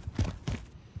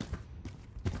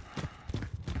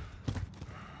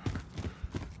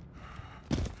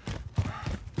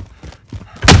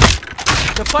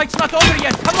 The fight's not over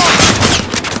yet. Come on!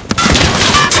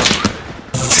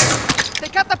 They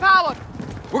cut the power!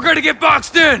 We're gonna get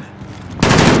boxed in!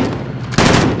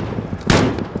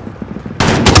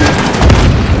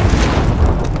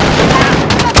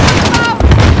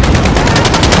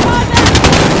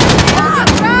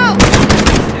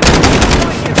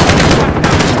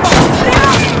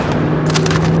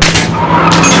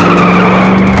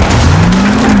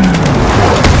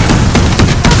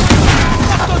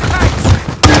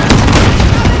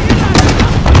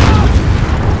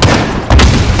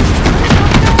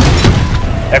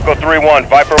 Echo 3-1,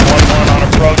 Viper 1-1 on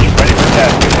approach, ready for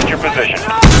test. What's your position?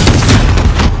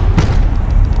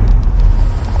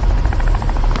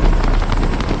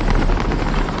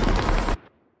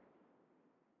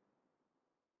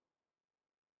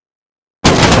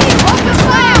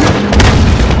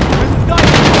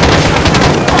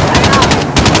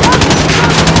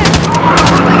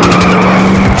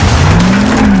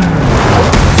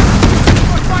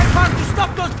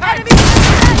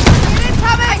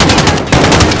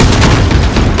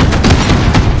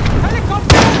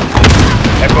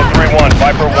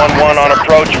 Viper 1-1 on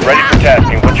approach, ready for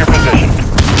tasking. What's your position?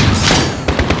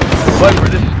 Viper,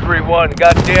 this is 3-1.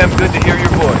 Goddamn good to hear your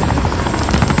voice.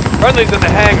 Friendly's in the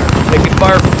hangar. Taking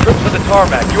fire from troops on the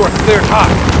tarmac. You are cleared hot.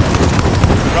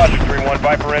 Roger, 3-1.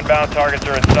 Viper inbound. Targets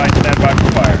are in sight. Stand by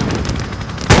for fire.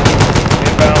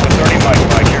 Inbound with 30 mics.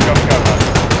 Mike, here comes gun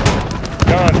hunter.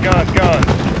 Guns, guns, guns.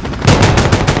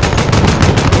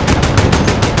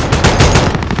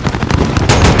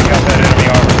 Take out that enemy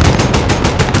armor.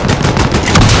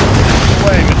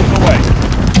 Missiles away.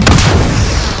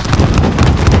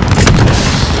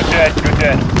 Good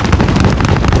dead.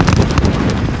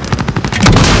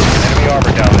 Enemy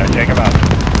armor down there, take him out.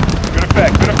 Good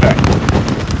effect. Get back.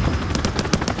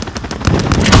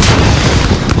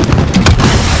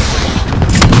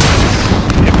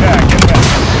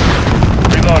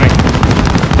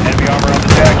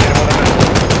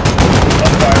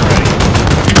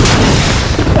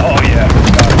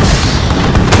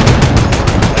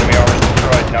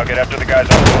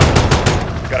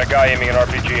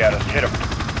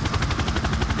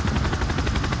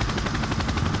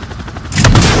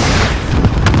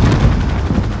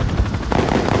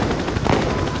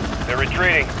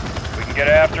 can get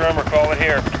after him or call it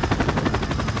here.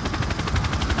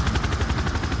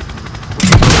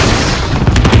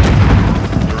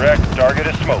 Direct, target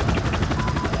is smoked.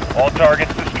 All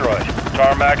targets destroyed.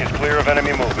 Tarmac is clear of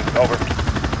enemy movement. Over.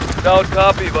 Solid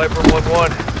copy, Viper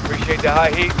 1-1. Appreciate the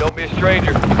high heat. Don't be a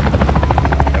stranger.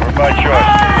 Never by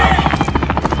choice.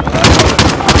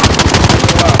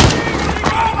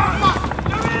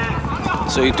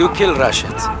 So you do kill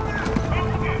Russians?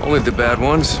 Only the bad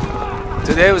ones.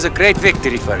 Today was a great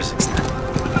victory for Urzikstan.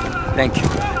 Thank you.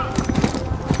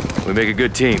 We make a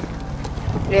good team.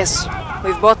 Yes,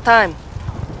 we've bought time.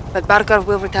 But Barkov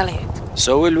will retaliate.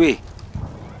 So will we.